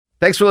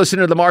Thanks for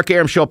listening to the Mark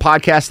Arum Show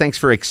podcast. Thanks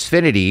for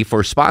Xfinity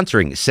for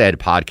sponsoring said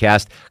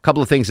podcast. A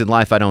couple of things in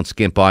life I don't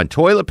skimp on.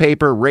 Toilet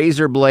paper,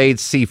 razor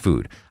blades,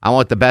 seafood. I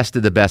want the best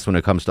of the best when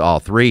it comes to all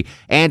three.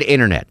 And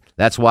internet.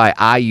 That's why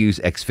I use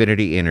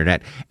Xfinity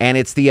Internet. And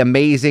it's the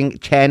amazing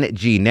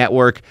 10G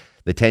network.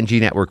 The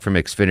 10G network from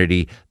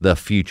Xfinity. The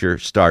future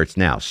starts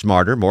now.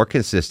 Smarter, more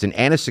consistent,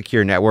 and a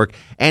secure network.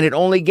 And it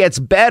only gets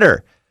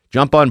better.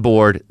 Jump on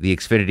board the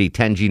Xfinity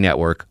 10G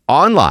network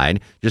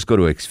online. Just go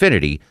to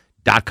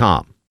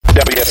Xfinity.com.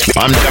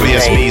 I'm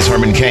WSB's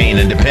Herman Cain,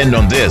 and depend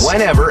on this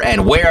Whenever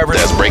and wherever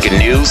there's breaking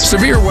news,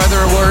 severe weather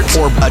alerts,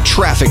 or a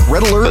traffic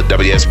red alert. the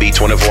WSB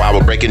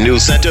 24-hour breaking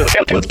news center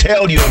will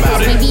tell you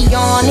about it.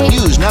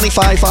 News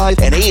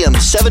 95.5 and AM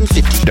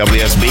 750.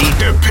 WSB,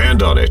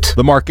 Depend on it.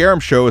 The Mark Arum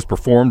Show is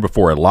performed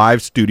before a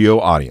live studio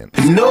audience.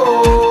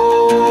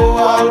 No,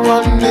 I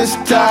run this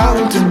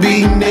town to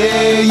be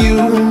near you.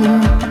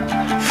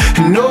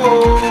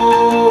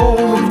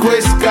 No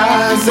gray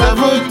skies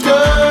ever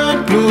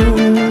turn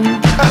blue.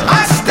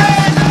 I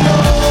stand alone.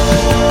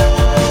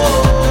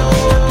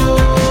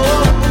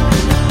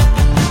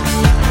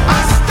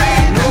 I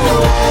stand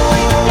alone.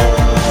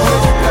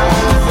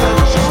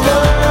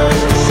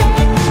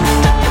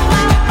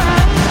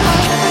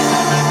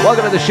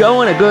 Welcome to the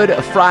show and a good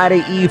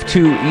Friday Eve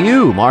to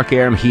you. Mark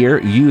Arum here,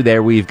 you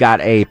there. We've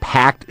got a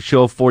packed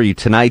show for you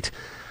tonight.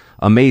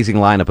 Amazing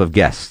lineup of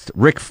guests.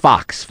 Rick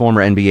Fox,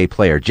 former NBA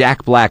player.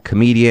 Jack Black,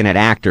 comedian and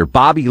actor.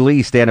 Bobby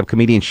Lee, stand-up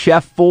comedian.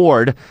 Chef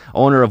Ford,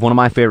 owner of one of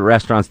my favorite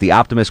restaurants, The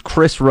Optimist.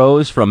 Chris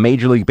Rose from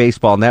Major League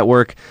Baseball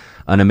Network.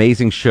 An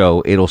amazing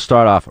show. It'll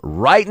start off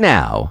right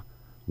now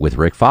with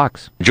Rick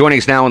Fox. Joining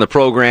us now on the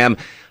program,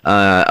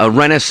 a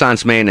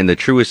Renaissance man in the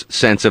truest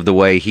sense of the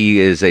way. He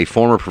is a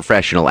former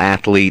professional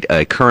athlete,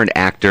 a current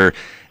actor,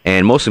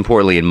 and most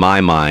importantly, in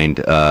my mind,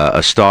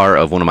 a star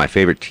of one of my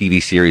favorite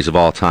TV series of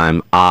all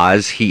time,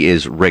 Oz. He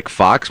is Rick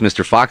Fox.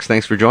 Mr. Fox,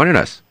 thanks for joining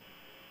us.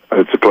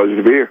 It's a pleasure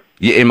to be here.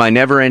 In my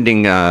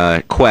never-ending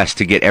quest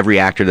to get every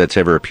actor that's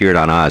ever appeared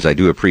on Oz, I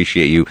do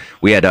appreciate you.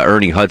 We had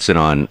Ernie Hudson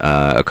on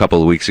a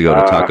couple of weeks ago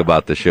to talk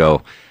about the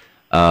show.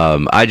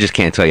 I just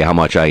can't tell you how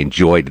much I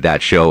enjoyed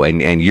that show,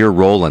 and your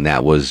role in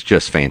that was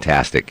just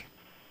fantastic.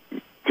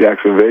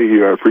 Jackson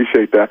Vahey, I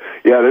appreciate that.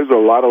 Yeah, there's a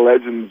lot of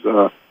legends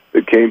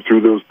that came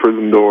through those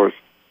prison doors.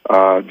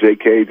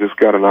 J.K. just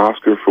got an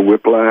Oscar for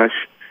Whiplash.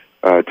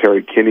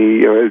 Terry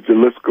Kinney, the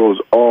list goes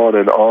on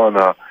and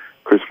on.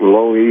 Chris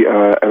Maloney,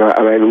 and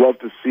I love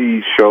to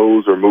see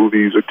shows or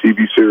movies or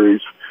TV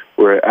series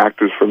where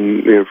actors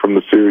from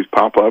the series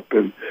pop up,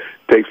 and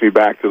takes me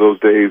back to those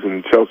days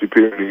in Chelsea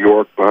Pier, New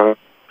York,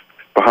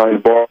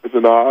 behind bars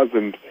and Oz,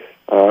 and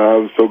I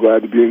was so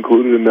glad to be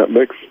included in that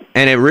mix.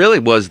 And it really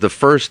was the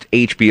first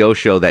HBO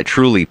show that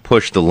truly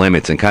pushed the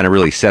limits and kind of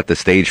really set the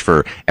stage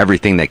for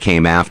everything that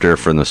came after,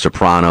 from The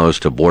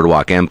Sopranos to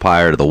Boardwalk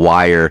Empire to The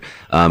Wire.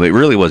 It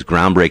really was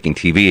groundbreaking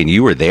TV, and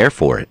you were there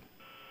for it.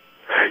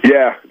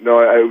 Yeah, no,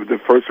 the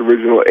first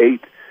original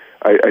 8,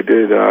 I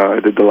did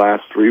the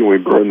last 3 when we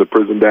burned the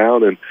prison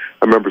down, and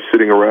I remember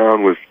sitting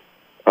around with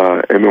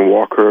Emma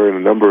Walker and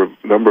a number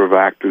of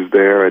actors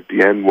there at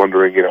the end,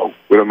 wondering,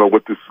 we don't know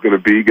what this is going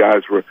to be.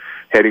 Guys were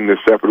heading their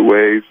separate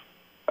ways,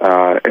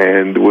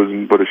 and it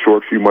wasn't but a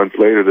short few months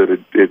later that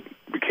it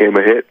became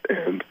a hit,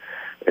 and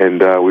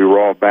we were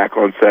all back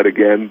on set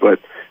again. But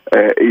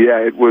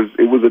it was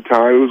a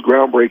time. It was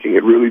groundbreaking.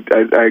 It really,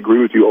 I agree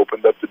with you,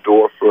 opened up the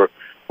door for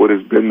what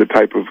has been the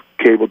type of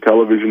cable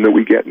television that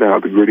we get now,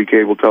 the gritty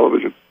cable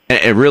television.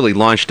 It really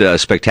launched a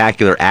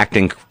spectacular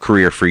acting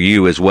career for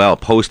you as well,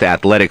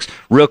 post-athletics.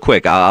 Real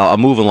quick, I'll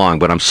move along,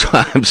 but I'm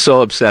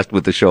so obsessed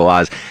with the show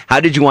Oz.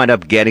 How did you wind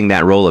up getting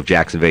that role of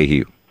Jackson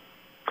Vahey?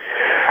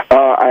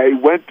 I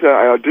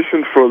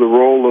auditioned for the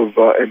role of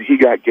And He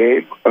Got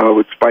Game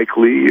with Spike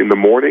Lee in the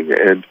morning,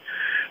 and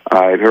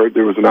I had heard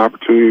there was an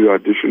opportunity to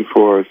audition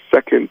for a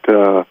second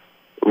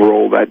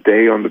role that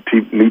day on the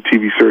new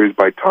TV series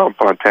by Tom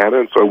Fontana,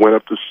 and so I went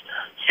up the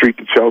street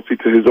to Chelsea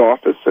to his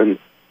office and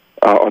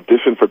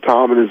auditioned for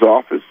Tom in his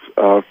office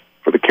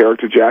for the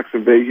character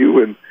Jackson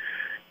Vahey. And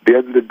at the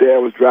end of the day, I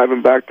was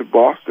driving back to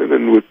Boston,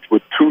 and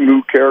with 2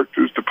 new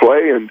characters to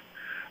play, and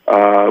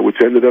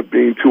which ended up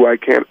being two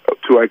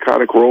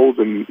iconic roles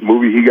in the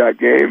movie He Got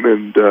Game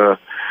and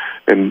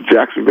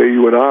Jackson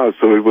Vahey and Oz.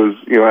 So it was,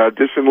 I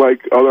auditioned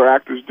like other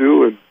actors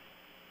do, and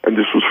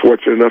just was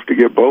fortunate enough to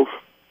get both.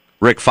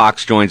 Rick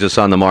Fox joins us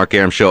on the Mark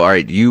Arum Show. All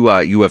right,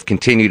 you have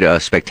continued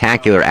a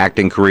spectacular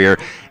acting career,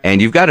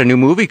 and you've got a new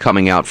movie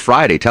coming out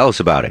Friday. Tell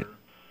us about it.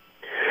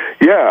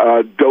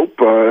 Yeah,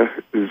 Dope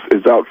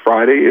is out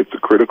Friday. It's a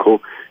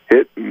critical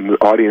hit and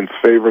audience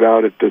favorite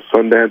out at the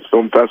Sundance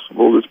Film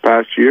Festival this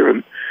past year,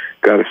 and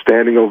got a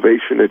standing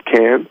ovation at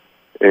Cannes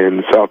in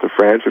the south of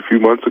France a few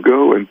months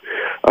ago. And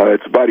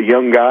it's about a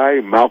young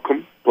guy,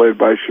 Malcolm, played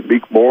by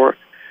Shameik Moore,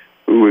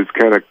 who is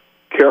kind of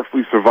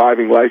carefully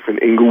surviving life in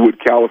Inglewood,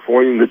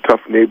 California, in the tough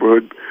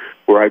neighborhood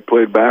where I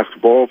played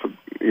basketball for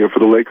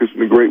the Lakers in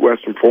the Great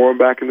Western Forum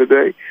back in the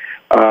day.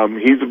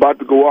 He's about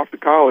to go off to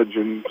college,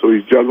 and so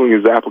he's juggling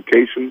his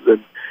applications,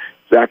 and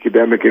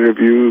academic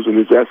interviews and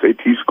his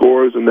SAT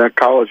scores, and that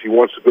college he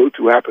wants to go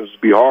to happens to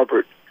be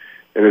Harvard.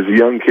 And as a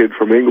young kid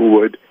from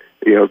Inglewood,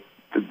 the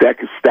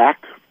deck is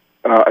stacked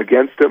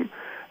against him.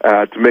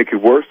 To make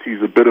it worse,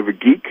 he's a bit of a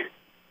geek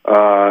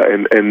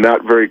and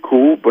not very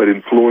cool, but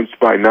influenced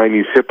by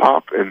 90s hip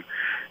hop, and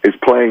is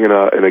playing in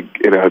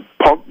a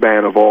punk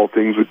band of all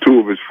things with two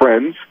of his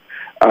friends.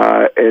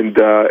 And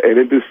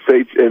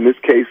in this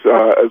case,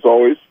 as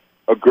always,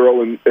 a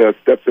girl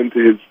steps into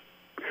his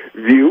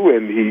view,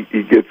 and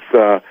he gets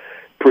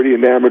pretty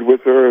enamored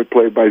with her,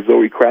 played by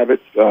Zoe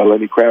Kravitz,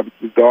 Lenny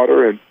Kravitz's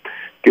daughter, and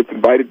gets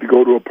invited to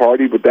go to a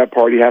party, but that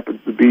party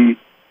happens to be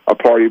a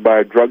party by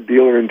a drug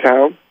dealer in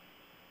town.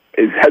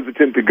 Is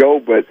hesitant to go,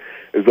 but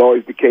as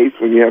always the case,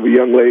 when you have a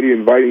young lady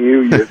inviting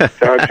you,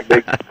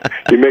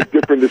 you make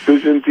different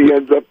decisions. He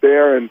ends up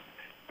there, and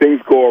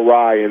things go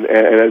awry, and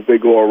as they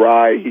go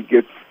awry, he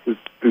gets his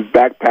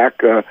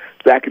backpack,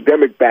 his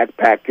academic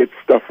backpack, gets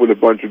stuffed with a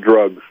bunch of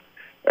drugs,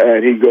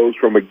 and he goes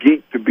from a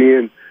geek to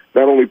being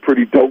not only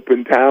pretty dope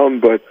in town,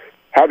 but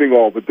having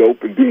all the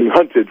dope and being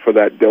hunted for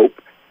that dope.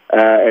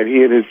 And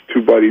he and his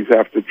two buddies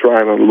have to try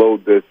and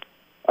unload this.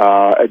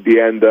 At the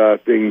end,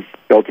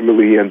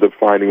 ultimately he ends up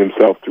finding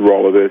himself through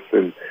all of this,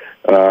 and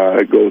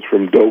it goes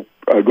from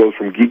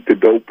geek to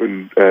dope,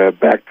 and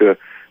back to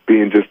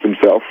being just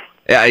himself.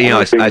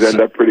 Yeah, things end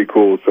up pretty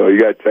cool, so you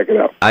got to check it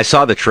out. I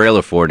saw the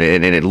trailer for it,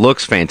 and it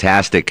looks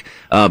fantastic.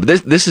 But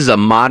this is a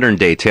modern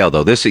day tale,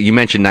 though. You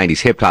mentioned 90s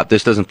hip hop.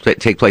 This doesn't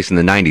take place in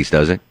the 90s,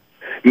 does it?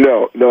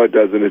 No, it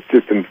doesn't. It's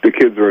just the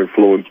kids are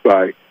influenced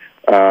by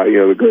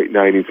the great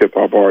 90s hip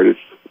hop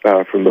artists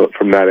from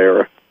that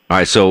era. All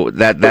right, so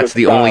that's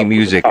the only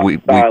music we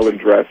style and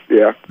dress,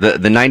 yeah.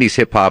 The 90s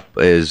hip hop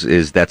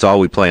is that's all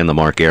we play on the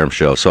Mark Arum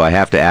Show. So I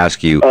have to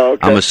ask you,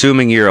 okay. I'm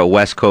assuming you're a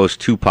West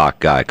Coast Tupac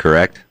guy,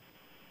 correct?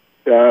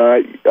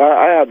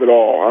 I have it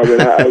all. I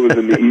mean, I was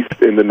in the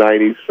East in the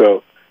 90s,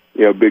 so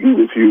Biggie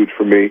was huge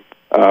for me,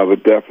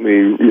 but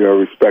definitely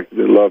respected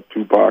and loved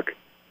Tupac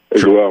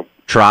as well.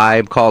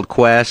 Tribe Called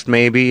Quest,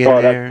 maybe.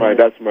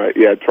 That's my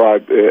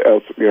Tribe.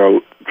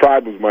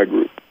 Tribe was my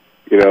group.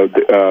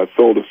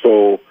 Soul to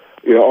Soul.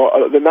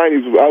 The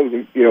 90s, I was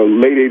in,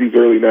 late 80s,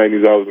 early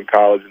 90s, I was in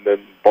college, and then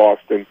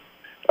Boston,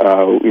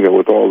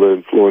 with all the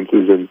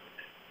influences, and,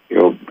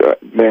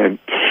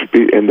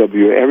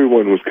 NWA,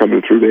 everyone was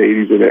coming through the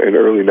 80s and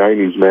early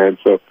 90s, man,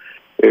 so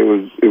it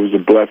was a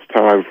blessed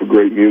time for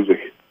great music.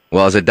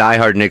 Well, as a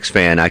diehard Knicks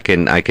fan, I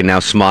can now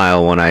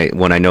smile when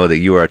I know that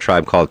you are a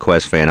Tribe Called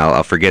Quest fan.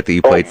 I'll forget that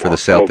you played for the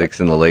Celtics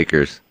and the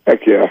Lakers.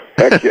 Heck yeah.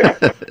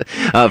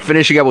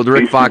 Finishing up with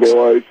Rick Fox.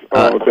 Boys.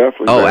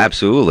 Definitely. Oh,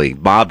 absolutely.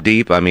 Mobb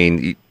Deep. I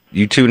mean,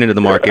 you tune into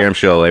the Mark Arum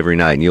Show every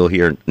night, and you'll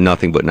hear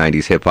nothing but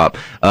 90s hip hop.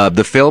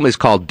 The film is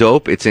called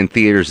Dope. It's in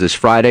theaters this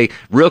Friday.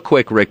 Real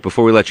quick, Rick,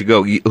 before we let you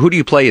go, who do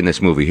you play in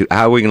this movie?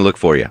 How are we going to look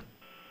for you?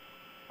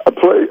 I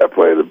play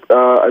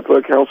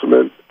a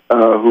councilman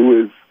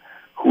who is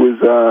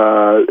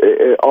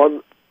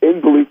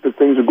in belief that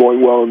things are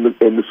going well in the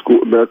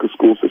America's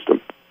school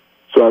system.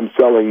 So I'm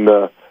selling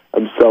the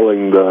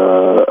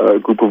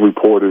group of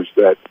reporters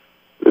that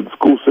the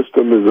school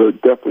system is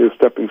definitely a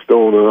stepping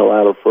stone and a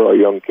ladder for our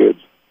young kids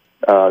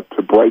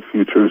to bright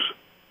futures.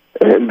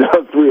 And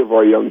 3 of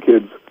our young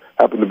kids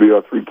happen to be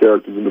our 3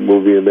 characters in the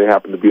movie, and they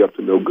happen to be up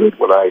to no good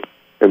when I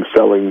am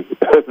selling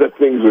that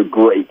things are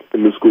great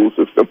in the school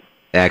system.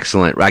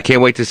 Excellent. I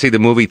can't wait to see the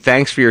movie.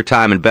 Thanks for your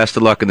time, and best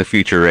of luck in the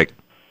future, Rick.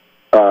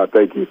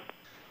 Thank you.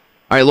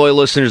 All right, loyal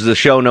listeners of the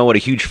show know what a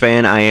huge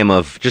fan I am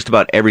of just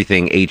about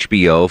everything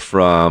HBO,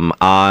 from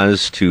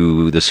Oz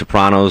to The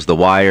Sopranos, The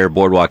Wire,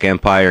 Boardwalk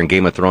Empire, and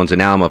Game of Thrones, and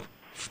now I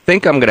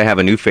think I'm going to have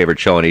a new favorite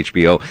show on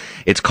HBO.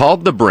 It's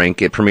called The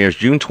Brink. It premieres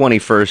June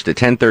 21st at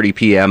 10:30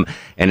 p.m.,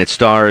 and it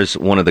stars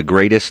one of the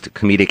greatest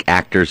comedic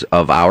actors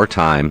of our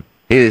time.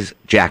 It is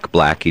Jack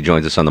Black. He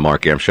joins us on the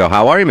Mark Arum Show.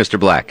 How are you, Mr.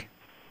 Black?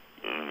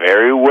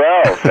 Very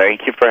well.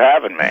 Thank you for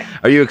having me.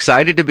 Are you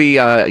excited to be,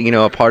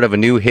 a part of a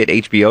new hit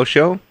HBO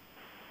show?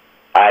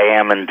 I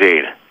am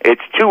indeed.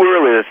 It's too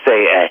early to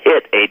say a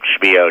hit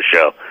HBO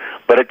show,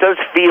 but it does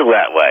feel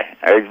that way.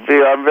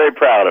 I'm very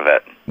proud of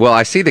it. Well,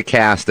 I see the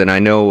cast, and I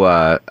know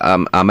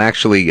I'm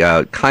actually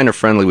kind of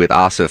friendly with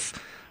Asif.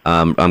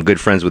 I'm good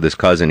friends with his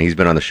cousin. He's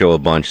been on the show a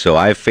bunch, so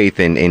I have faith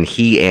in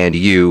he and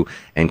you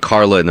and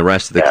Carla and the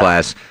rest of the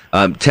class.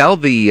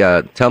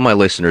 Tell my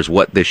listeners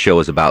what this show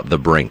is about, The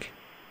Brink.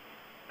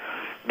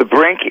 The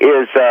Brink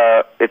is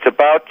it's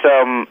about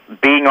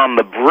being on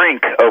the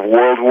brink of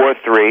World War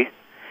III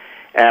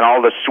and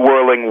all the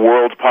swirling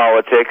world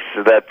politics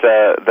that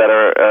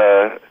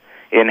are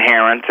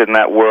inherent in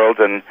that world,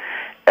 and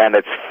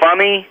it's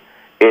funny,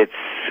 it's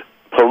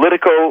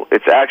political,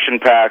 it's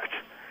action-packed,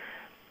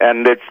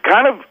 and it's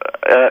kind of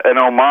an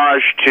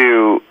homage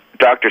to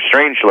Dr.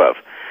 Strangelove.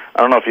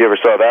 I don't know if you ever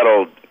saw that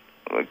old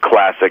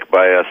classic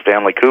by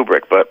Stanley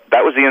Kubrick, but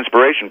that was the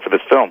inspiration for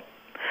this film.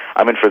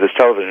 For this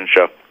television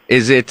show.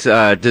 Is it?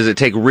 Does it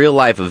take real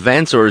life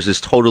events, or is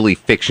this totally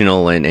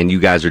fictional, and you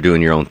guys are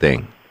doing your own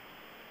thing?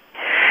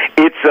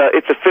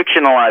 It's a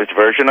fictionalized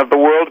version of the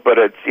world, but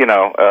it's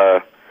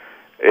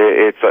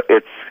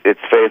it's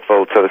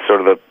faithful to the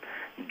sort of the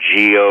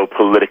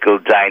geopolitical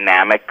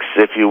dynamics,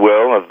 if you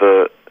will, of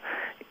the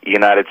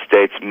United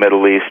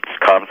States-Middle East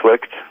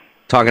conflict.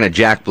 Talking to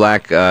Jack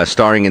Black,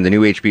 starring in the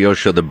new HBO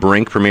show The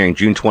Brink, premiering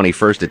June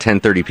 21st at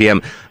 10:30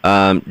 p.m.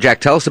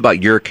 Jack, tell us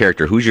about your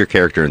character. Who's your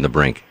character in The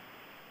Brink?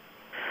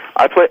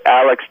 I play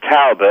Alex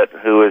Talbot,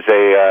 who is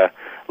a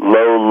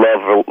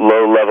low-level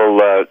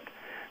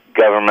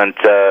government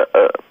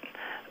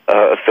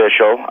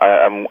official.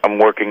 I'm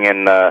working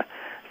in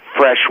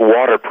fresh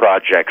water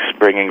projects,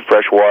 bringing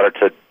fresh water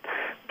to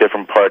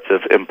different parts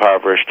of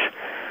impoverished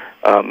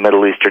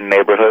Middle Eastern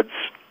neighborhoods.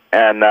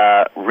 And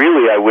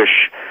really, I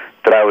wish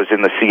that I was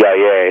in the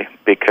CIA,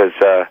 because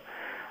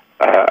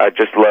I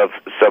just love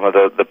some of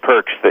the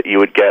perks that you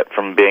would get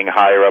from being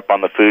higher up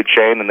on the food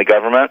chain in the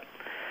government.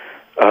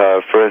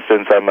 For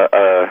instance, I'm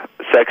a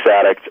sex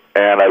addict,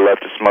 and I love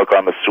to smoke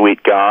on the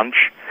sweet ganj,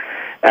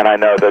 and I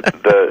know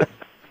that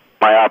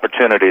my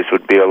opportunities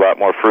would be a lot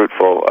more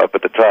fruitful up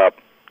at the top.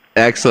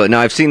 Excellent. Now,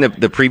 I've seen the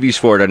previews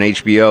for it on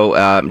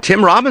HBO.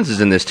 Tim Robbins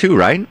is in this too,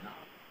 right?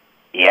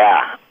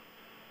 Yeah.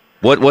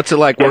 What's it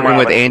like working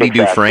with Andy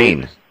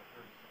Dufresne?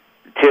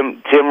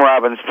 Tim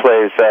Robbins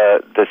plays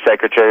the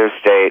Secretary of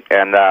State,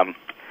 and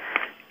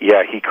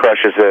he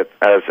crushes it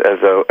as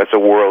a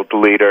world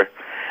leader.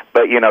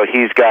 But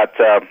he's got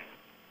a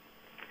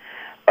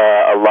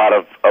lot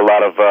of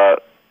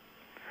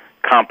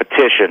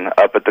competition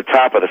up at the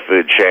top of the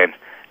food chain,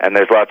 and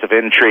there's lots of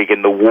intrigue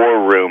in the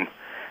war room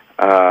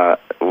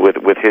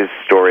with his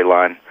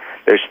storyline.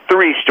 There's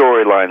 3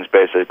 storylines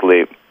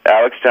basically: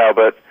 Alex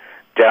Talbot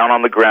down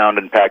on the ground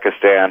in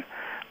Pakistan,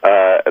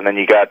 and then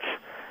you got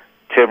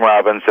Tim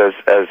Robbins as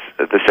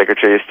the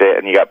Secretary of State,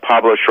 and you got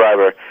Pablo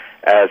Schreiber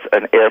as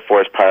an Air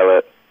Force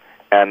pilot,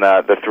 and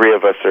the 3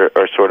 of us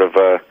are sort of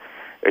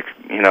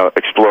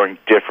exploring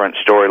different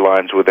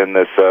storylines within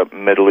this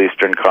Middle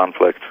Eastern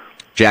conflict.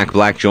 Jack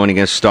Black joining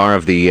us, star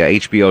of the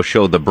HBO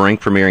show The Brink,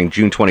 premiering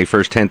June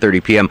 21st,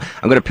 10:30 p.m.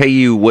 I'm going to pay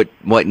you what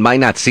might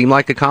not seem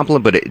like a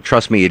compliment, but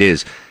trust me, it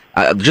is.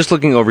 Just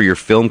looking over your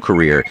film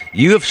career,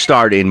 you have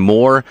starred in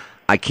more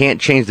I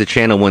Can't Change the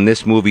Channel When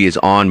This Movie Is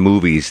On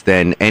movies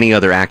than any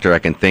other actor I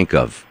can think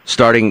of.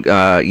 Starting,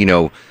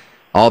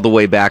 all the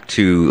way back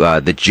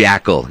to The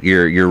Jackal,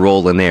 your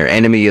role in there,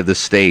 Enemy of the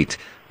State,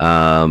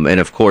 and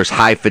of course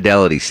High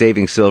Fidelity,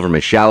 Saving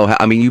Silverman, Shallow.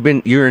 I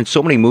mean, you're in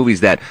so many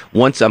movies that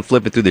once I'm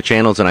flipping through the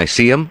channels and I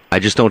see them, I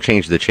just don't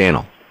change the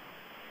channel.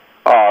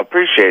 Oh,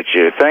 appreciate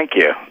you. Thank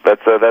you.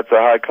 That's a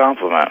high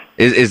compliment.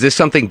 Is this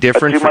something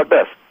different? I do my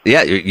best.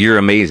 Yeah, you're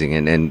amazing,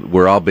 and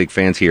we're all big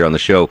fans here on the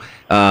show.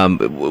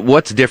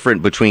 What's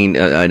different between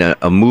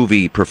a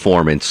movie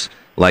performance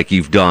like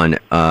you've done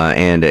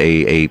and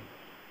a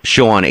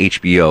show on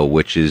HBO,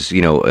 which is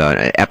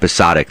an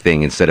episodic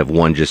thing instead of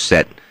one just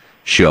set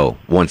show,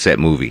 one set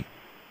movie?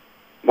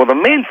 Well, the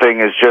main thing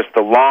is just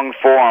the long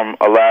form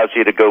allows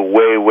you to go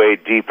way, way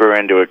deeper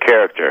into a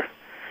character.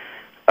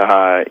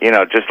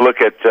 Just look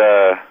at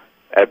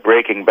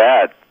Breaking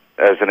Bad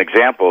as an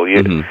example.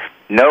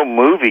 No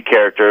movie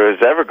character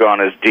has ever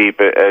gone as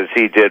deep as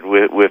he did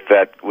with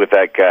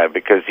that guy,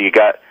 because you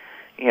got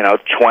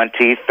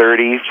 20,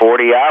 30,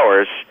 40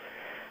 hours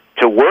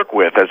to work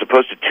with as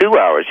opposed to 2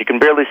 hours. You can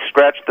barely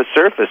scratch the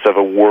surface of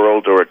a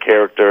world or a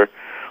character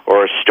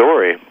or a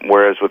story,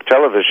 whereas with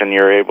television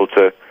you're able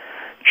to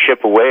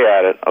chip away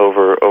at it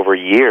over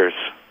years.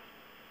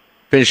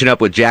 Finishing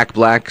up with Jack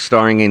Black,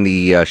 starring in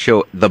the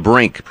show The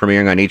Brink,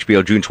 premiering on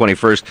HBO June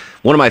 21st.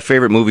 One of my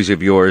favorite movies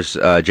of yours,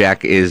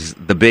 Jack, is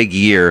The Big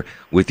Year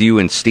with you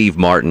and Steve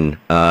Martin.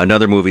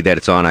 Another movie that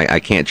it's on, I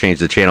Can't Change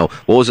the Channel.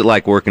 What was it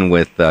like working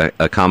with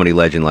a comedy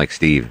legend like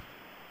Steve?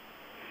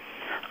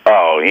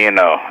 Oh, he is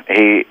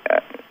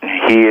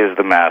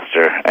the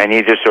master, and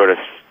you just sort of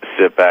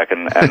sit back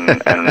and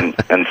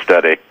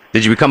study.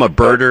 Did you become a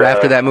birder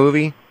after that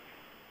movie?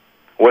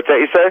 What's that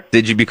you say?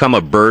 Did you become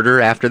a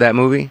birder after that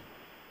movie?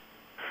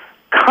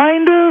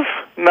 Kind of.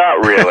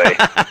 Not really.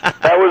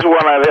 That was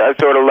one I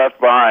sort of left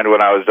behind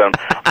when I was done.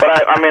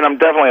 But I'm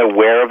definitely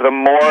aware of them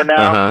more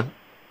now. Uh-huh.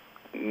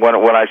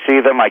 When I see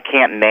them, I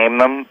can't name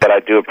them, but I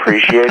do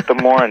appreciate them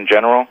more in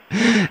general.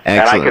 Excellent.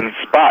 And I can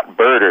spot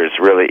birders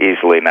really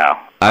easily now.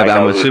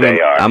 I'm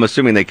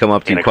assuming they come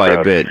up to you quite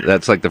a bit.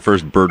 That's like the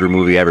first birder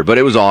movie ever. But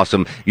it was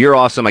awesome. You're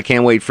awesome. I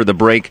can't wait for The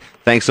Break.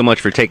 Thanks so much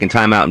for taking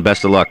time out, and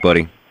best of luck,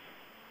 buddy.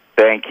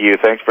 Thank you.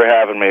 Thanks for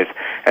having me.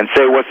 And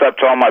say what's up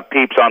to all my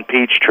peeps on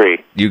Peachtree.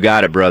 You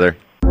got it, brother.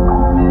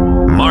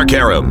 Mark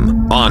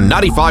Arum on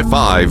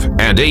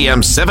 95.5 and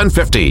AM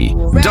 750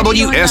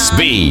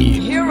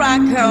 WSB. Here I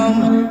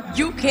come.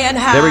 You can't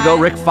hide. There we go.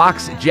 Rick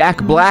Fox,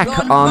 Jack Black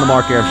on the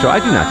Mark Arum Show. I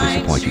do not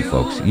disappoint you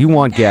folks. You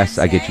want guests,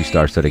 I get you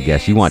star-studded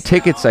guests. You want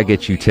tickets, I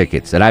get you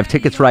tickets. And I have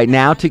tickets right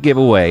now to give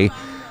away.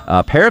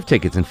 A pair of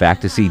tickets, in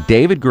fact, to see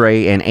David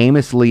Gray and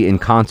Amos Lee in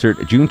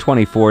concert June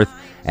 24th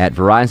at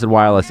Verizon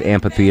Wireless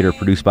Amphitheater,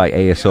 produced by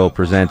ASO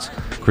Presents.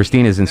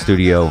 Christina's in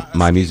studio.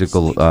 My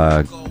musical.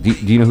 Do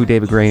you know who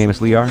David Gray and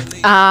Amos Lee are?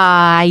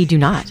 I do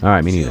not. All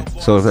right, me neither.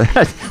 So,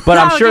 but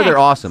I'm sure they're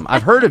awesome.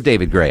 I've heard of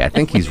David Gray. I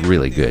think he's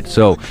really good.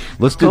 So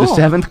let's do the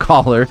seventh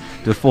caller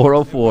to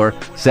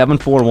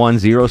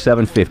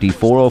 404-741-0750.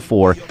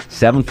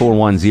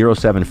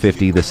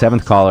 404-741-0750. The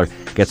seventh caller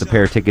gets a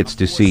pair of tickets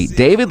to see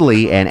David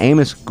Lee and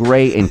Amos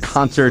Gray in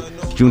concert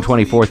June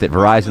 24th at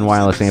Verizon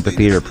Wireless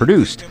Amphitheater,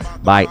 produced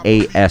by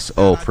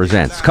ASO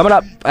Presents. Coming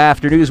up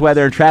after news,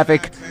 weather, and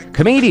traffic,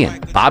 comedian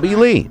Bobby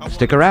Lee.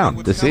 Stick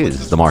around. This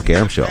is The Mark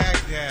Arum Show.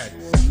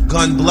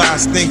 Gun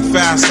blast, think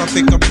fast, I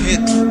think I'm hit.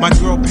 My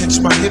girl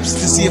pinched my hips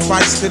to see if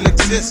I still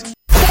exist.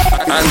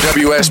 I'm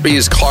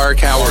WSB's Clark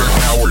Howard.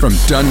 From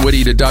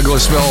Dunwoody to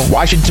Douglasville,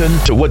 Washington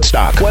to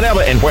Woodstock,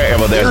 whenever and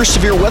wherever there's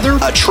severe weather,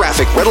 a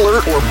traffic red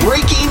alert, or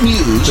breaking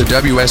news. the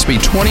WSB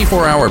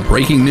 24-hour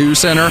breaking news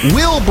center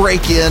We'll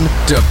break in.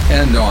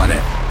 Depend on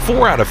it.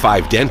 4 out of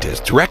 5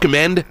 dentists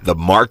recommend The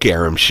Mark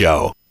Arum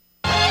Show.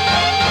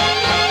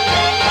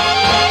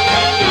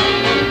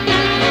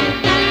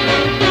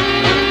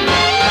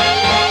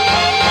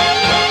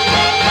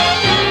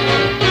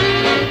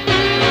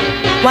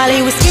 While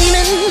he was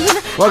scheming.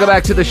 Welcome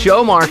back to the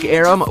show. Mark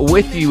Arum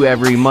with you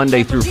every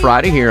Monday through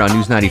Friday here on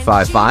News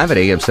 95.5 at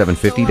AM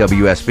 750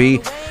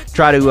 WSB.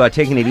 Try to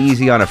taking it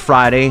easy on a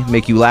Friday,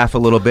 make you laugh a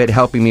little bit.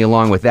 Helping me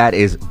along with that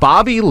is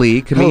Bobby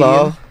Lee,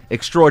 comedian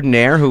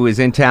extraordinaire, who is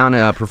in town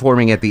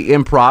performing at the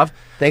Improv.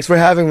 Thanks for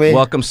having me.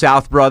 Welcome,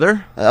 South,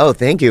 brother. Oh,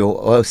 thank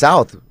you.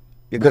 South.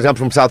 Because I'm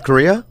from South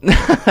Korea? Is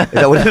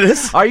that what it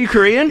is? Are you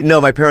Korean? No,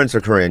 my parents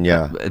are Korean,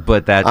 yeah.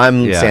 But that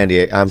I'm San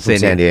Diego. I'm from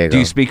San Diego. Do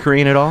you speak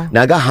Korean at all?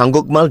 나가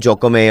한국말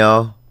조금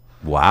해요.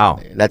 Wow.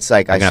 That's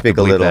like I speak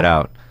a bleep little. that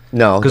out.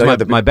 No.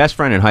 Because my best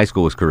friend in high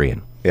school was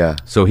Korean. Yeah.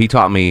 So he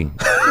taught me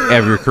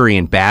every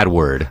Korean bad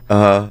word.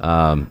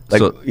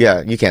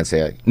 Yeah, you can't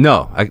say it.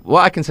 No.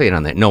 I can say it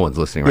on there. No one's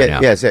listening right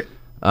now. Yeah, say it.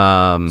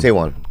 Say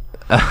one.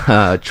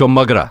 좀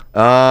먹으라.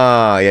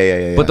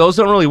 Yeah. But those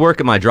don't really work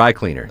in my dry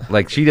cleaner.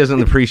 Like, she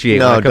doesn't appreciate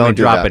when I come and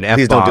dropping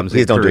F-bombs in Korean.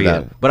 Please don't do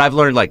that. But I've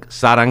learned, like,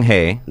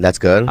 사랑해. That's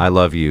good. I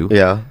love you.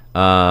 Yeah.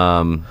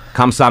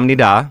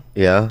 감사합니다.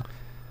 Yeah.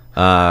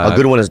 A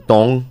good one is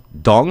dong.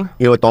 Dong?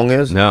 You know what dong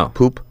is? No.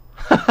 Poop.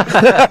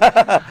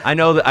 I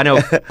know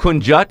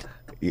kunjut.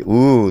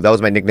 Ooh, that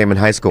was my nickname in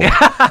high school.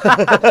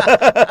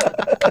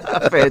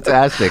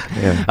 Fantastic.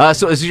 Yeah.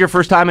 So is this your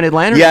first time in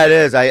Atlanta? Yeah, it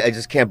is. I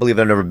just can't believe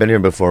I've never been here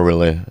before,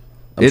 really.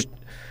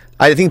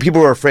 I think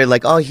people were afraid,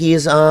 like, oh,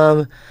 he's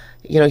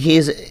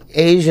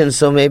Asian,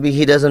 so maybe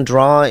he doesn't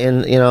draw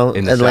in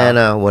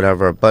Atlanta,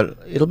 whatever. But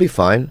it'll be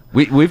fine.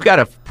 We've got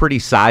a pretty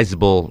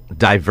sizable,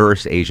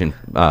 diverse Asian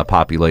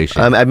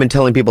population. I've been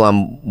telling people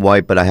I'm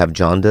white, but I have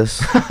jaundice,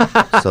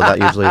 so that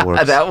usually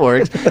works. That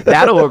works.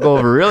 That'll work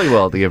over really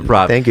well at the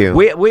Improv. Thank you.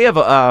 We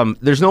have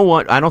there's no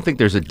one. I don't think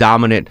there's a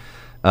dominant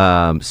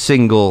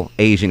single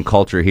Asian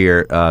culture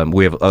here.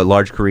 We have a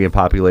large Korean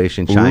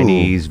population,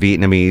 Chinese,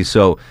 Vietnamese.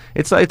 So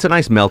it's a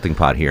nice melting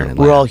pot here in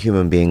Atlanta. We're all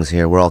human beings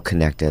here. We're all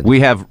connected.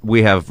 We have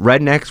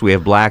rednecks, we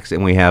have blacks,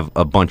 and we have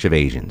a bunch of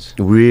Asians.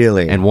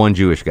 Really? And one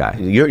Jewish guy.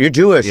 You're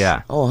Jewish?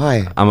 Yeah. Oh,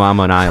 hi. I'm on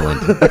an island.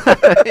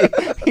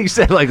 He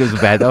said like it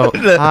was bad. Oh,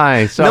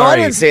 hi. Sorry. No, I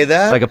didn't say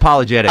that. Like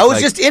apologetic. I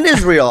was just in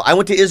Israel. I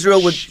went to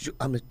Israel with.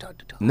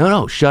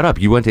 No, shut up.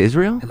 You went to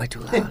Israel? Am I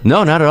too loud?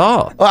 No, not at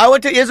all. Oh, I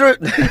went to Israel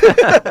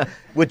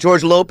with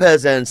George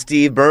Lopez and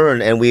Steve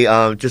Byrne, and we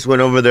just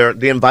went over there.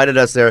 They invited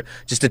us there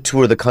just to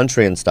tour the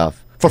country and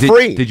stuff for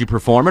free. Did you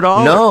perform at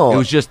all? No. It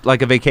was just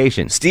like a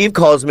vacation. Steve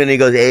calls me and he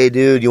goes, "Hey,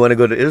 dude, you want to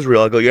go to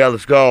Israel?" I go, "Yeah,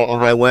 let's go."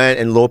 And I went,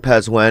 and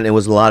Lopez went. It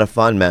was a lot of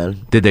fun,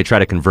 man. Did they try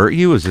to convert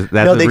you? Is that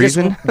No, the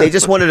reason? they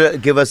just wanted to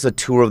give us a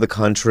tour of the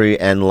country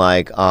and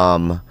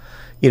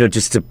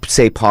just to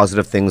say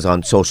positive things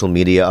on social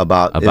media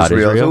about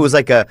Israel. So it was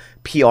like a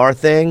PR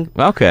thing.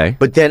 Okay.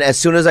 But then as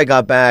soon as I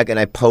got back and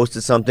I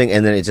posted something,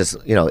 and then it just,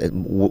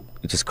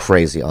 it's just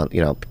crazy on,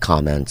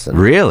 comments. And,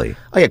 really?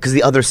 Oh yeah, because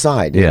the other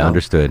side. Yeah,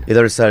 understood. The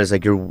other side is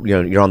like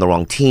you're on the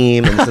wrong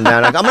team and this and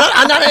that. Like, I'm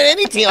not at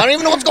any team. I don't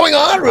even know what's going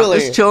on really.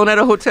 I'm just chilling at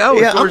a hotel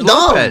with George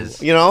Lopez.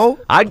 Dumb,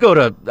 I'd go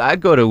to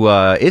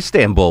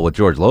Istanbul with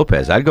George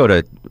Lopez. I'd go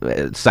to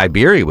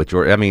Siberia with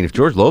George. I mean, if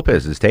George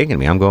Lopez is taking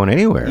me, I'm going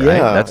anywhere. Right?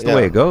 That's the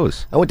way it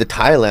goes. I went to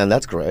Thailand.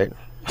 That's great.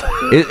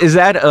 Is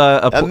that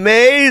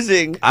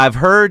amazing? I've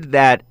heard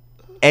that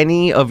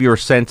any of your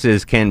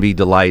senses can be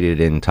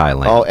delighted in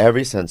Thailand. Oh,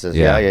 every senses.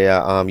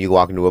 Yeah. You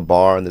walk into a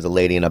bar and there's a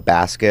lady in a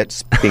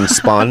basket being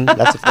spun.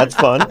 That's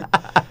fun.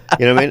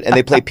 You know what I mean? And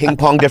they play ping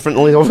pong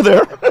differently over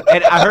there.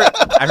 And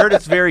I heard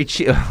it's very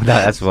cheap.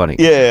 That's funny.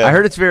 Yeah. I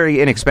heard it's very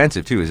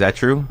inexpensive too. Is that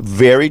true?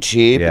 Very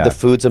cheap. Yeah. The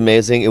food's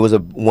amazing. It was a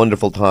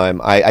wonderful time.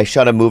 I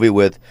shot a movie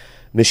with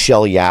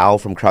Michelle Yeoh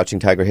from Crouching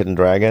Tiger, Hidden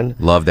Dragon.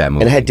 Love that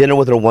movie. And I had dinner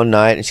with her one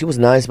night, and she was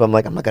nice, but I'm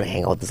like, I'm not going to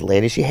hang out with this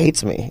lady. She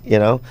hates me,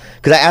 Because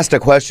I asked her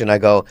a question. I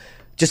go,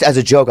 just as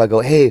a joke, I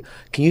go, hey,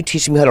 can you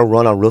teach me how to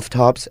run on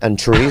rooftops and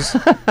trees?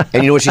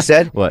 And you know what she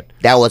said? What?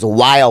 That was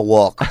wire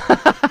work.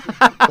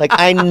 Like,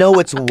 I know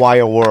it's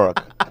wire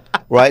work.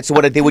 right? So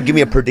they would give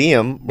me a per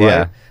diem, right?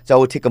 Yeah. So I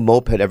would take a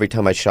moped every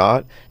time I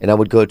shot, and I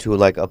would go to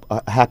like a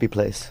happy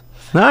place.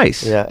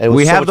 Nice. Yeah, it was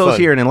we so have much those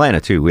fun. here in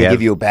Atlanta too. We They have,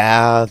 give you a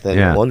bath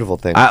and wonderful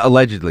things.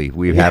 Allegedly,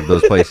 we have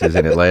those places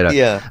in Atlanta.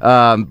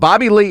 Yeah.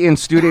 Bobby Lee in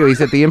studio.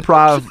 He's at the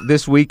Improv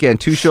this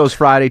weekend. 2 shows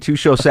Friday, 2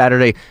 shows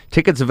Saturday.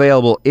 Tickets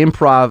available,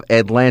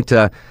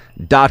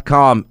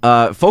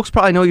 improvatlanta.com. Folks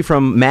probably know you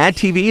from Mad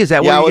TV. Is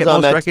that where you get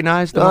most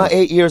recognized?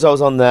 8 years I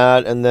was on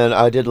that, and then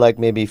I did like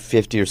maybe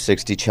 50 or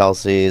 60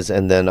 Chelseas,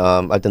 and then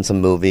I've done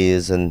some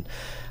movies, and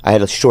I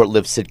had a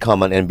short-lived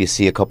sitcom on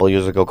NBC a couple of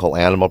years ago called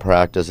Animal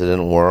Practice. It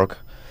didn't work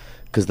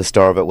because the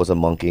star of it was a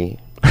monkey.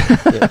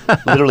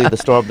 Literally, the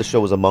star of the show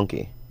was a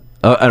monkey.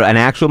 An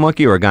actual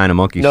monkey or a guy in a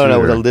monkey suit? No,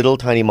 it was a little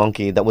tiny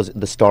monkey that was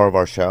the star of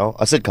our show,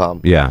 a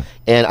sitcom. Yeah.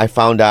 And I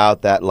found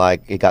out that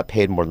like it got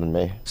paid more than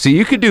me. So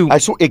you could do... I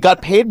swear, it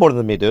got paid more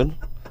than me, dude. Do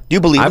you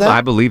believe that?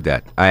 I believe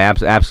that. I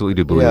absolutely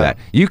do believe that.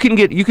 You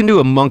can do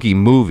a monkey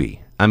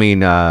movie. I mean,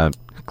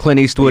 Clint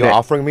Eastwood. Are you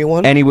offering me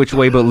one? Any Which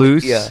Way But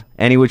Loose. Yeah.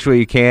 Any Which Way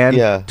You Can.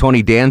 Yeah.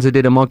 Tony Danza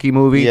did a monkey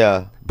movie.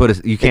 Yeah.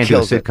 But you can't do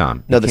a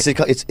sitcom. No, the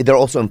sitcom, they're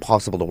also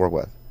impossible to work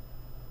with.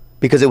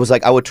 Because it was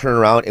like I would turn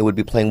around, it would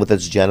be playing with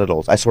its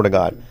genitals. I swear to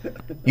God.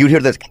 You'd hear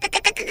this,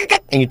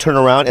 and you turn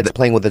around, it's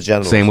playing with its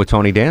genitals. Same with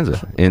Tony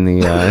Danza in the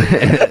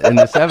in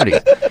the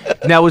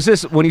 70s. Now, was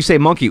this, when you say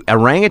monkey,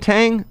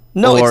 orangutan?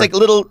 No, it's like a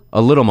little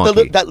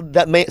monkey.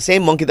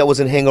 Same monkey that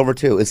was in Hangover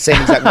 2. It's the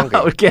same exact monkey.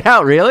 Get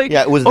out, really?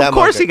 Yeah, it was of that Of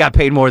course monkey. he got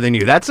paid more than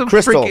you. That's a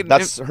Crystal, freaking...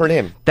 that's her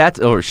name.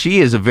 She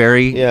is a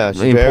very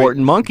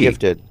important monkey.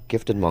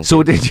 Gifted monkey.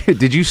 So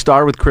did you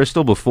star with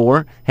Crystal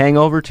before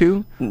Hangover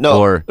 2?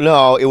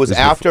 No, it was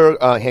after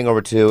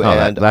Hangover 2.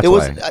 And that's it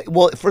was, why.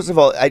 well, first of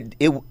all, I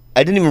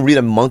didn't even read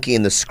a monkey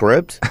in the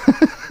script.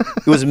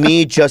 It was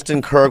me,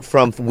 Justin Kirk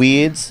from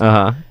Weeds.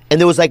 Uh-huh. And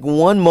there was like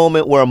one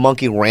moment where a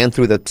monkey ran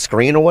through the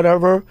screen or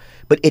whatever,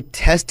 but it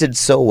tested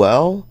so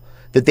well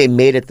that they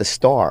made it the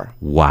star.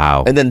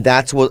 Wow. And then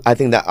that's what I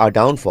think that our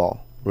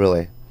downfall,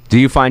 really. Do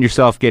you find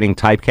yourself getting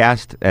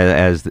typecast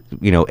as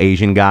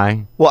Asian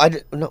guy? Well,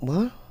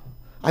 what?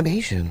 I'm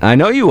Asian. I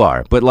know you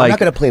are, but like... I'm not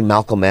going to play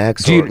Malcolm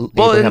X or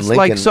Abraham it's Lincoln.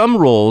 like some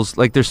roles,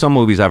 like there's some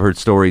movies I've heard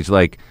stories,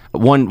 like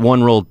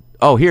one role...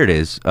 Oh, here it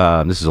is.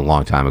 This is a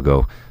long time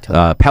ago.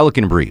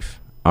 Pelican Brief.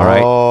 All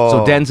right. Oh.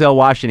 So Denzel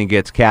Washington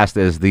gets cast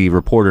as the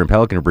reporter in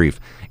Pelican Brief.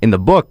 In the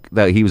book,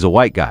 that he was a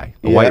white guy,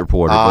 a white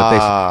reporter.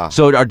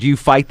 So do you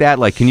fight that?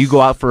 Like, can you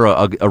go out for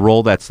a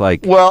role that's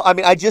like... Well, I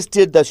mean, I just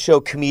did the show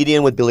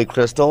Comedian with Billy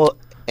Crystal,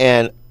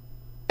 and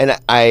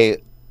I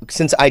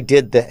since I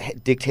did the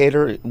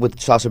Dictator with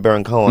Sacha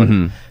Baron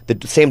Cohen,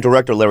 the same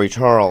director, Larry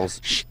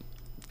Charles.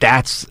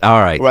 That's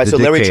all right. Right. So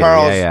Larry Dictator,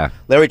 Charles,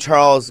 Larry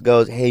Charles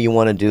goes, "Hey, you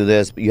want to do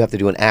this, but you have to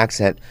do an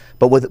accent."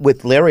 But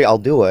with Larry, I'll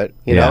do it.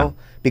 You know,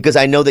 because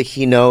I know that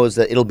he knows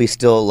that it'll be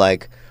still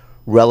like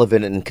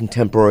relevant and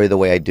contemporary the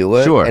way I do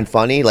it, and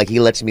funny. Like he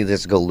lets me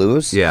just go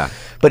loose. Yeah.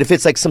 But if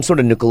it's like some sort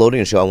of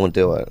Nickelodeon show, I won't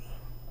do it.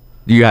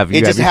 You have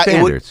your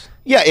standards.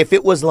 If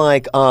it was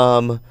like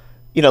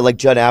like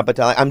Judd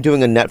Apatow. I'm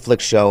doing a Netflix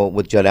show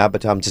with Judd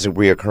Apatow, just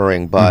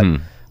reoccurring, but.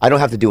 I don't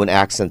have to do an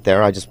accent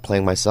there. I just play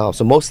myself.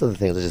 So most of the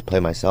things I just play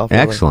myself.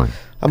 Really. Excellent.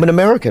 I'm an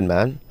American,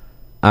 man.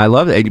 I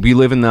love it. You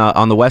live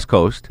on the West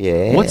Coast.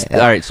 Yeah. All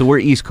right, so we're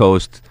East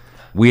Coast.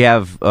 We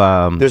have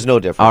there's no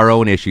difference. Our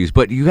own issues,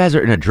 but you guys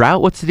are in a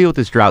drought. What's the deal with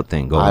this drought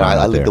thing going on? I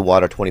out leave there? the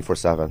water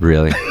 24/7.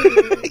 Really?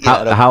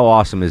 How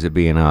awesome is it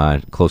being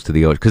close to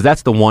the ocean? Because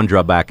that's the one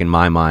drawback in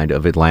my mind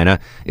of Atlanta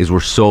is we're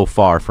so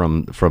far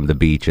from the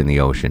beach and the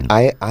ocean.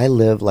 I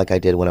live like I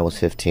did when I was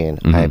 15.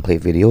 I play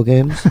video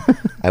games,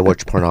 I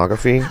watch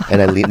pornography,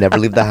 and I never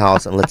leave the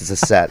house unless it's a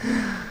set.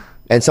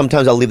 And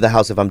sometimes I'll leave the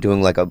house if I'm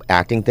doing like an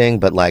acting thing,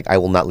 but like I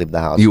will not leave the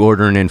house. You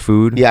ordering in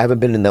food? Yeah, I haven't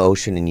been in the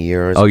ocean in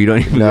years. Oh, you don't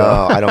even No,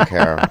 go? I don't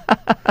care.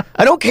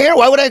 I don't care.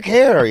 Why would I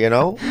care, you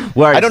know?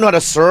 Well, I don't know how to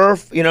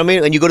surf, you know what I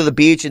mean? And you go to the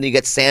beach and you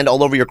get sand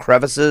all over your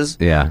crevices.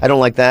 Yeah. I don't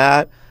like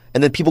that.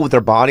 And then people with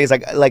their bodies,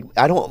 like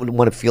I don't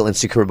want to feel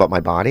insecure about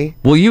my body.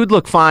 Well, you would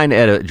look fine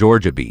at a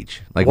Georgia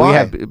beach. Like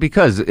Why?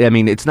 Because I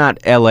mean, it's not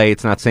L.A.,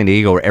 it's not San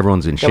Diego where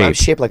everyone's in shape. I'm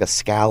shaped like a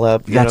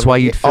scallop. That's why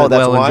you'd fit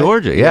well in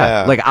Georgia.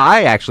 Yeah. Like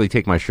I actually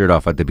take my shirt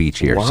off at the beach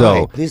here. Why?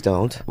 So please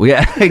don't. Well,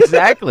 yeah,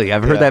 exactly.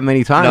 I've heard that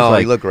many times. No,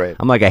 like, you look great.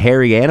 I'm like a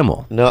hairy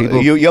animal. No,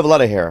 you have a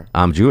lot of hair.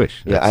 I'm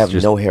Jewish. Yeah, I have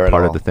just no hair at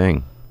part all. of the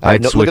thing.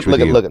 Look switch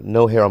with you. Look at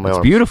no hair on my arms.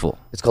 It's beautiful.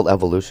 It's called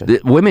evolution.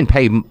 Women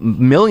pay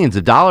millions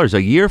of dollars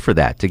a year for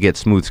that to get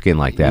smooth skin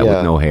like that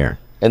with no hair.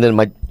 And then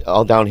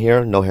all down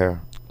here, no hair.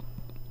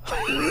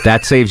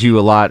 That saves you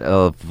a lot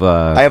of.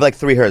 I have like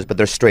 3 hairs, but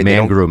they're straight.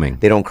 Grooming.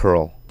 They don't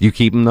curl. You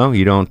keep them though.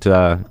 You don't.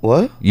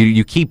 What?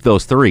 You keep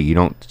those 3. You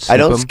don't. I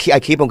don't. I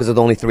keep them because they're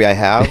the only 3 I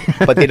have,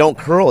 but they don't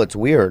curl. It's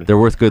weird. They're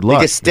worth good luck.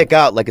 They just stick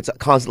out like it's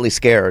constantly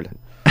scared.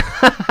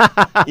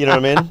 You know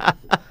what I mean?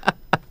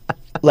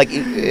 Like,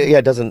 yeah,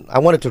 it doesn't. I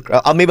wanted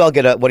to. Maybe I'll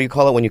get a. What do you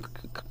call it when you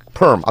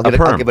Perm. I'll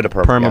give it a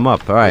perm. Perm him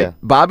up. All right. Yeah.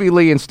 Bobby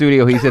Lee in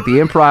studio. He's at the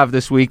Improv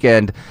this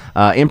weekend.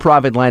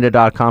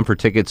 ImprovAtlanta.com for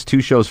tickets.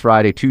 2 shows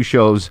Friday, 2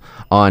 shows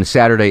on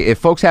Saturday. If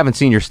folks haven't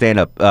seen your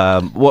stand-up,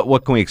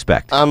 what can we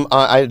expect?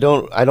 I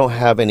don't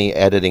have any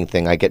editing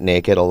thing. I get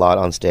naked a lot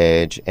on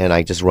stage, and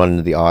I just run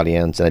into the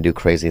audience, and I do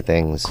crazy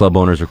things. Club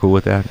owners are cool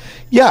with that?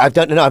 Yeah,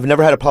 I've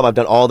never had a problem. I've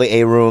done all the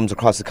A rooms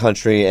across the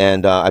country,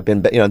 and I've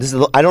been,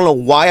 I don't know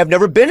why I've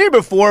never been here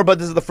before, but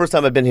this is the first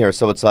time I've been here,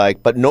 so it's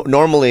like, but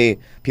normally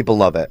people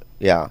love it.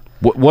 Yeah.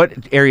 What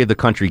area of the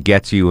country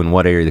gets you, and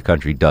what area of the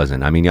country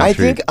doesn't? I mean, I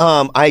think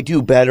I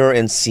do better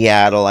in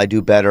Seattle. I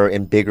do better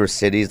in bigger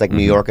cities like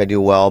New York. I do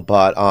well,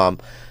 but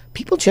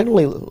people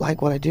generally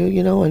like what I do,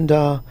 and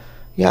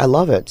yeah, I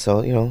love it.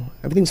 So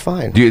everything's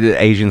fine. Do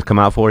the Asians come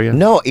out for you?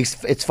 No,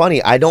 it's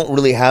funny. I don't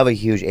really have a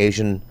huge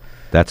Asian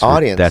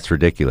audience. That's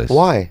ridiculous.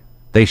 Why?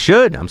 They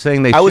should. I'm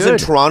saying they should. I was in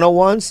Toronto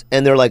once,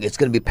 and they're like, it's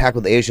going to be packed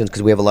with Asians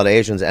because we have a lot of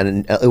Asians,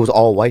 and it was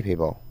all white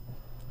people.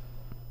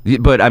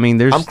 But I mean,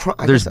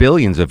 there's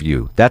billions of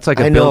you. That's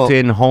like a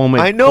built-in home.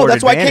 I know.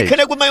 That's why I can't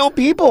connect with my own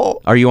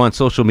people. Are you on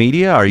social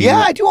media? Yeah,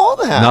 I do all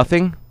that.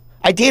 Nothing.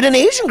 I date an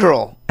Asian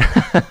girl.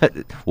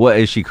 What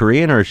is she,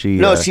 Korean or is she?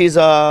 No, she's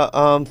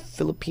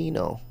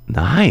Filipino.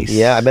 Nice.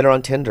 Yeah, I met her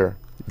on Tinder.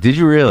 Did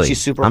you really?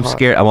 She's super I'm hot.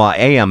 scared. Well,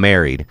 A, I'm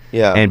married.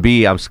 Yeah. And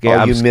B, I'm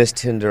scared. Oh, you missed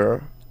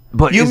Tinder.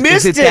 But you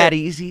missed it. Is it that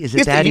easy? Is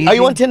it that easy? Are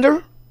you on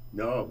Tinder?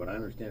 No, but I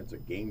understand it's a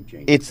game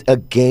changer. It's a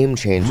game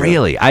changer.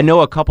 Really? I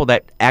know a couple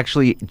that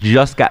actually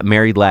just got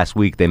married last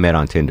week. They met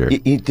on Tinder.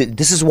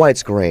 This is why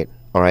it's great,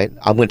 all right?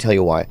 I'm going to tell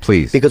you why.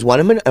 Please. Because when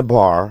I'm in a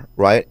bar,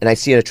 right, and I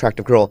see an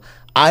attractive girl,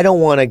 I don't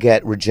want to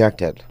get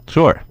rejected.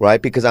 Sure.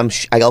 Right? Because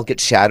I'll get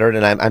shattered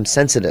and I'm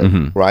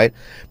sensitive, right?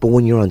 But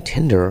when you're on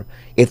Tinder,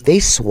 if they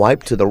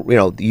swipe to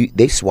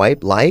they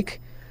swipe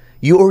like,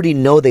 you already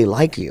know they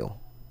like you.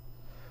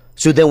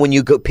 So then when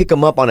you go pick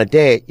them up on a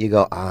date, you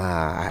go,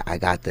 I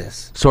got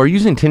this. So are you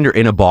using Tinder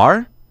in a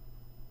bar?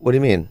 What do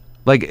you mean?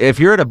 Like if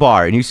you're at a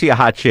bar and you see a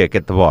hot chick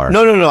at the bar.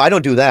 No, I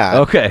don't do that.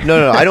 Okay.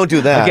 No, I don't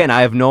do that. Again,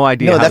 I have no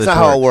idea. No, how that's this not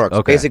works. how it works.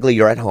 Okay. Basically,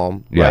 you're at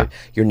home, right?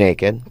 You're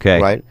naked,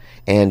 right?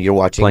 And you're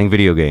watching... Playing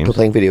video games.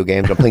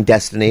 I'm playing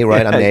Destiny,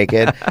 right? I'm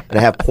naked, and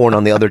I have porn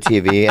on the other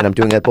TV, and I'm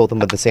doing that both of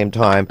them at the same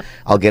time.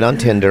 I'll get on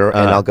Tinder,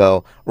 and I'll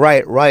go,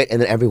 right,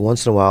 and then every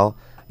once in a while,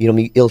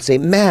 it'll say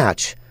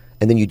match,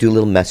 and then you do a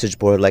little message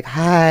board like,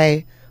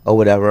 hi... or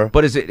whatever.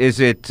 But is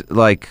it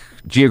like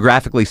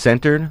geographically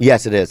centered?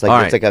 Yes, it is.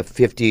 Like it's like a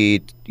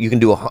 50. You can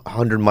do a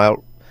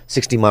 100-mile,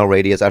 60-mile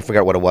radius. I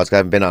forgot what it was. 'Cause I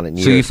haven't been on it in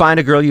years. So you find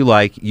a girl you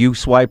like, you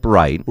swipe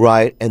right,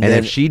 and then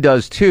if she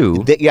does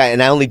too.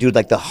 And I only do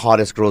like the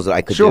hottest girls that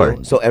I could do.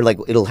 So like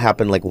it'll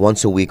happen like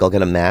once a week. I'll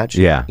get a match.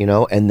 Yeah.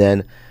 And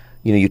then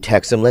you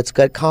text them, let's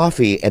get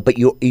coffee. But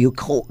you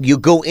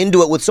go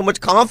into it with so much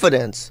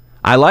confidence.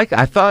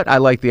 I thought I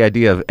liked the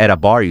idea of at a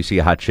bar you see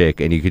a hot chick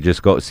and you could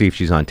just go see if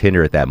she's on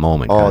Tinder at that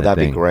moment. Oh,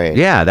 that'd be great.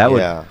 Yeah, that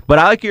would. But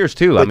I like yours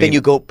too. But then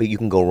you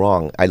can go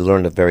wrong. I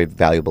learned a very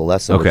valuable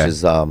lesson, which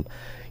is,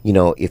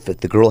 if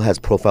the girl has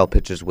profile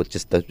pictures with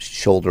just the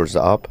shoulders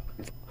up,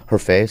 her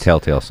face.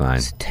 Telltale sign.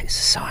 It's a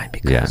sign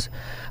because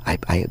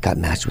I got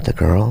matched with a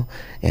girl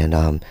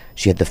and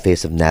she had the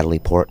face of Natalie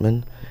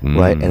Portman,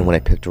 right? And when I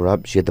picked her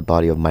up, she had the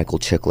body of Michael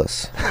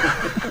Chiklis.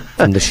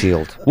 From The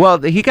Shield. Well,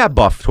 he got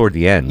buffed toward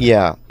the end.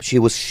 Yeah, she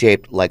was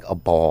shaped like a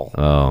ball.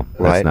 Oh,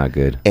 that's not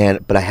good.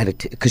 But I had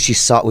to because she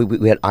saw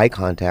we had eye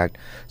contact.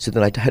 So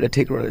then I had to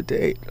take her on a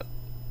date,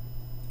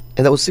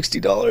 and that was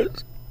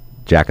 $60.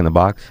 Jack in the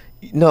Box?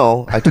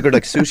 No, I took her to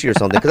like sushi or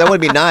something because I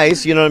want to be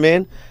nice. You know what I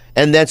mean?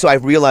 And then so I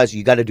realized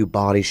you got to do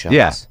body shots.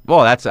 Yeah.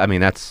 Well, that's.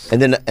 And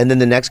then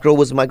the next girl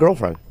was my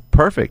girlfriend.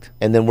 Perfect.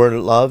 And then we're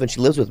in love, and she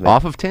lives with me.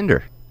 Off of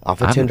Tinder.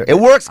 Tinder. It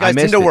works, guys.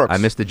 Tinder works. I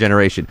missed the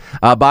generation.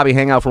 Bobby,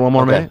 hang out for one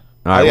more minute.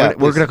 All right,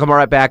 we're going to come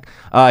right back.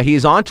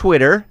 He's on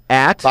Twitter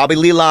at Bobby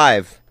Lee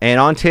Live. And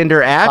on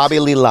Tinder at Bobby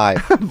Lee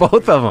Live.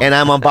 Both of them. And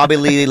I'm on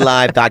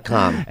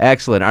BobbyLeeLive.com.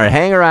 Excellent. All right,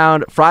 hang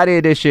around. Friday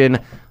edition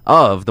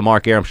of The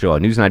Mark Arum Show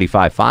on News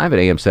 95.5 at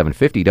AM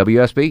 750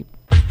 WSB.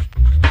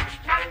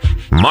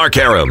 Mark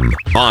Arum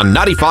on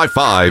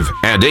 95.5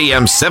 and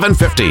AM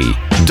 750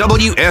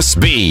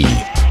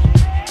 WSB.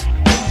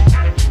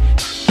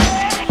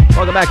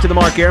 Welcome back to the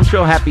Mark Arum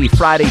Show. Happy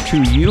Friday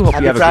to you. Hope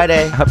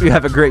you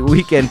have a great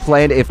weekend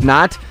planned. If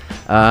not,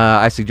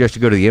 I suggest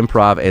you go to the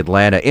Improv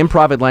Atlanta.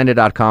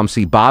 ImprovAtlanta.com.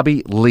 See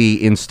Bobby Lee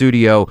in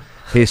studio.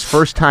 His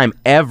first time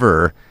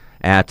ever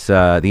at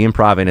the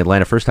Improv in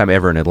Atlanta. First time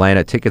ever in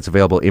Atlanta. Tickets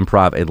available at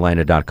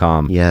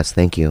ImprovAtlanta.com. Yes,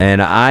 thank you.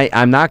 And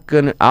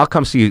I'll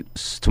come see you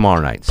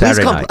tomorrow night,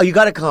 Saturday night. Oh, you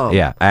got to come.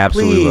 Yeah, I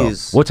absolutely will.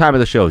 What time are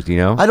the shows? Do you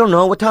know? I don't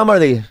know. What time are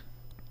they?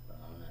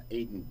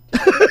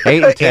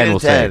 8 and 10, we'll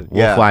say.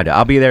 We'll find it.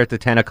 I'll be there at the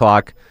 10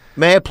 o'clock.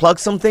 May I plug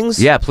some things?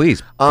 Yeah,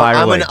 please. Fire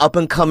I'm away. an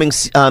up-and-coming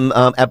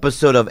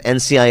episode of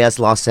NCIS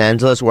Los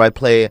Angeles where I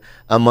play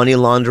a money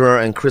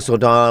launderer and Chris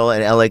O'Donnell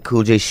and LA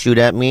Cool J shoot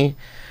at me.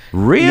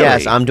 Really?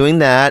 Yes, I'm doing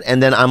that.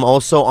 And then I'm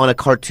also on a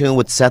cartoon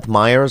with Seth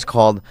Meyers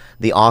called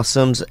The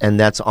Awesomes, and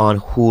that's on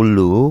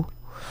Hulu.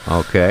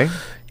 Okay.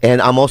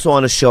 And I'm also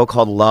on a show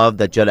called Love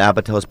that Judd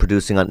Apatow is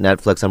producing on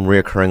Netflix. I'm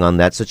reoccurring on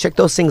that. So check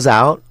those things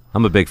out.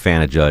 I'm a big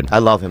fan of Judd. I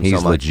love him so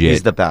much. Legit.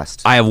 He's the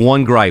best. I have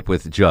one gripe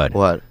with Judd.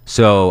 What?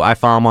 So I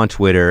follow him on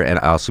Twitter, and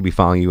I'll also be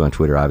following you on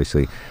Twitter,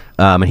 obviously.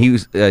 And he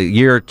was a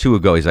year or two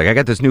ago. He's like, I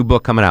got this new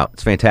book coming out.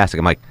 It's fantastic.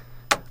 I'm like,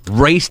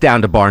 race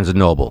down to Barnes &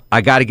 Noble. I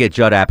got to get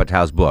Judd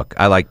Apatow's book.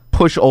 I like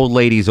push old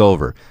ladies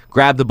over,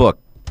 grab the book,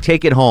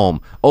 take it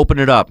home, open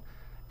it up,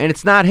 and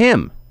it's not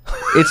him.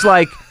 It's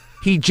like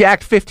he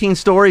jacked 15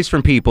 stories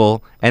from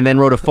people and then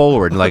wrote a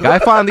forward. Like, I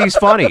found these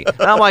funny.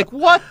 And I'm like,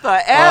 what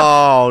the F?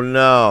 Oh,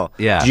 no.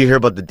 Yeah. Did you hear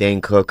about the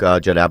Dane Cook,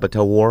 Judd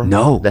Apatow war?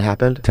 No. That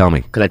happened? Tell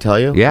me. Can I tell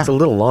you? Yeah. It's a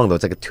little long, though.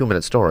 It's like a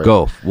 2-minute story.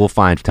 Go. We'll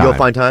find time. You'll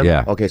find time?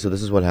 Yeah. Okay, so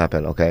this is what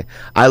happened, okay?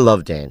 I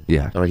love Dane.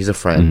 Yeah. All right, he's a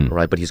friend,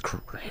 right? But he's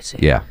crazy.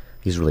 Yeah.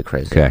 He's really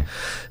crazy. Okay.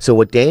 So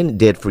what Dane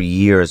did for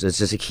years is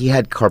just like he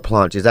had carte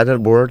blanche. Is that a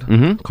word?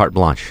 Mm-hmm. Carte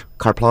blanche.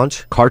 Carte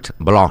blanche? Carte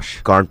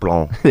blanche. Carte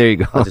blanche. There you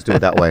go. I'll just do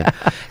it that way.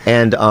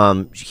 And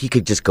he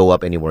could just go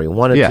up anywhere he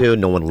wanted to.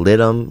 No one lit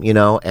him, you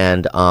know.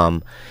 And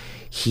Judd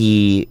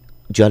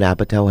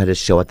Apatow had his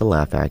show at the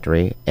Laugh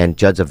Factory, and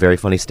Judd's a very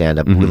funny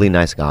stand-up, really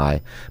nice guy.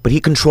 But he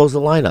controls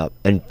the lineup.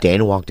 And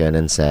Dane walked in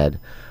and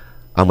said,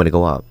 I'm going to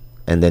go up.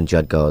 And then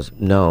Judd goes,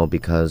 no,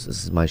 because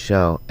this is my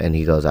show. And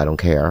he goes, I don't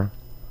care.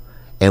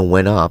 And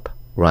went up,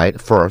 right,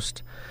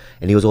 first.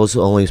 And he was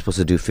also only supposed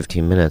to do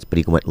 15 minutes, but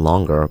he went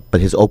longer. But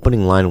his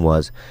opening line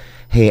was,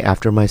 hey,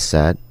 after my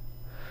set,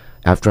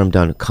 after I'm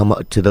done, come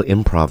up to the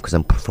Improv because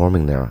I'm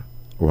performing there,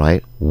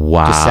 right?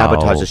 Wow. To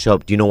sabotage the show.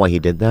 Do you know why he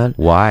did that?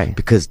 Why?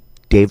 Because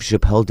Dave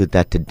Chappelle did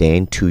that to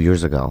Dane 2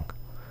 years ago.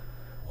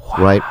 Wow.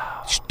 Right?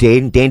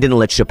 Dane didn't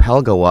let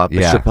Chappelle go up, but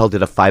Chappelle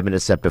did a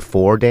 5-minute set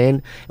before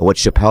Dane. And what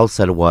Chappelle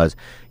said was,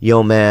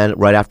 yo, man,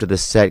 right after the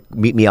set,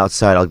 meet me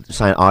outside. I'll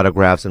sign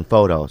autographs and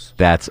photos.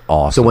 That's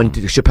awesome. So when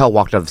Chappelle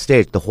walked off the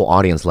stage, the whole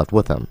audience left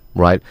with him,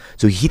 right?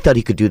 So he thought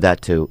he could do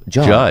that to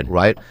Judd,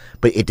 right?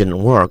 But it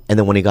didn't work. And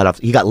then when he got off,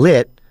 he got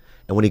lit.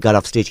 And when he got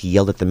off stage, he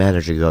yelled at the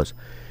manager. He goes,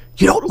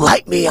 you don't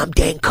like me, I'm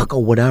Dane Cook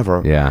or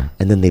whatever. Yeah.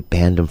 And then they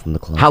banned him from the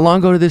club. How long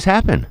ago did this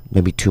happen?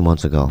 Maybe 2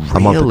 months ago. Really? A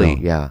month ago,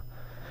 yeah.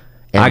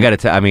 And I got to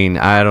tell, I mean,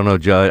 I don't know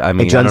Judd. I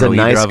mean, Judd's I don't a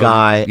know nice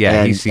guy.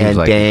 Yeah, he seems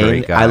like Dane, a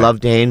great guy. I love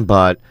Dane,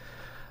 but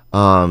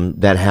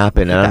that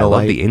happened. And I don't know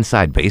love why. the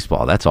inside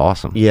baseball. That's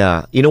awesome.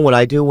 Yeah. You know what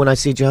I do when I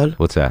see Judd?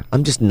 What's that?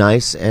 I'm just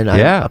nice and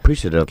I'm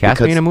appreciative.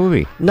 Cast me in a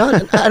movie. No,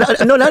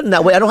 no, not in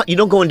that way. You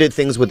don't go into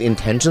things with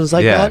intentions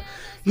like that.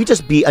 You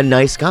just be a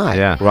nice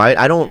guy, right?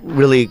 I don't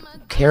really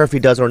care if he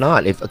does or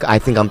not. If I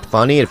think I'm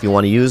funny, if you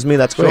want to use me,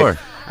 that's great. Sure.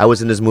 I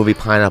was in his movie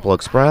Pineapple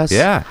Express.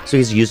 Yeah. So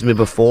he's used me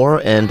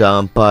before, and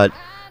but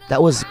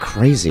that was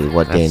crazy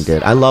what Dane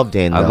did. I love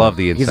Dane, though. I love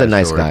the inside He's a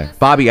nice story. guy.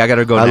 Bobby, I got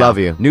to go now. I love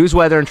you. News,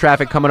 weather, and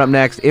traffic coming up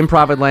next.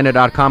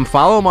 ImprovAtlanta.com.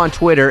 Follow him on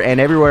Twitter and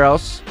everywhere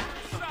else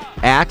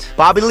at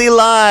Bobby Lee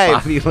Live.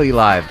 Bobby Lee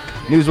Live.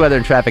 News, weather,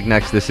 and traffic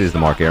next. This is The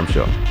Mark Arum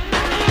Show.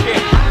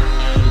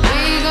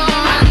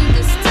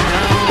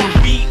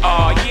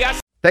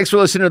 Thanks for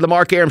listening to the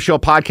Mark Arum Show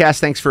podcast.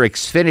 Thanks for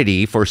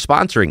Xfinity for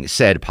sponsoring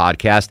said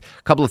podcast.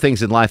 A couple of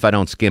things in life I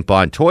don't skimp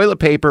on. Toilet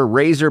paper,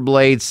 razor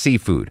blades,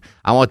 seafood.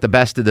 I want the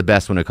best of the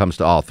best when it comes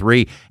to all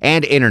three.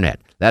 And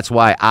internet. That's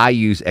why I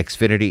use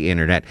Xfinity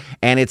Internet.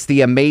 And it's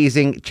the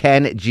amazing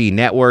 10G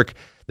network.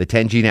 The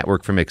 10G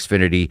network from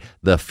Xfinity.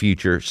 The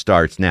future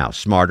starts now.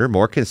 Smarter,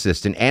 more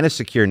consistent, and a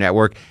secure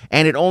network.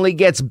 And it only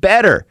gets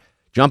better.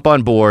 Jump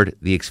on board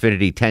the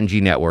Xfinity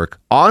 10G network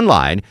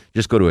online.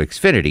 Just go to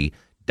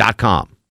Xfinity.com.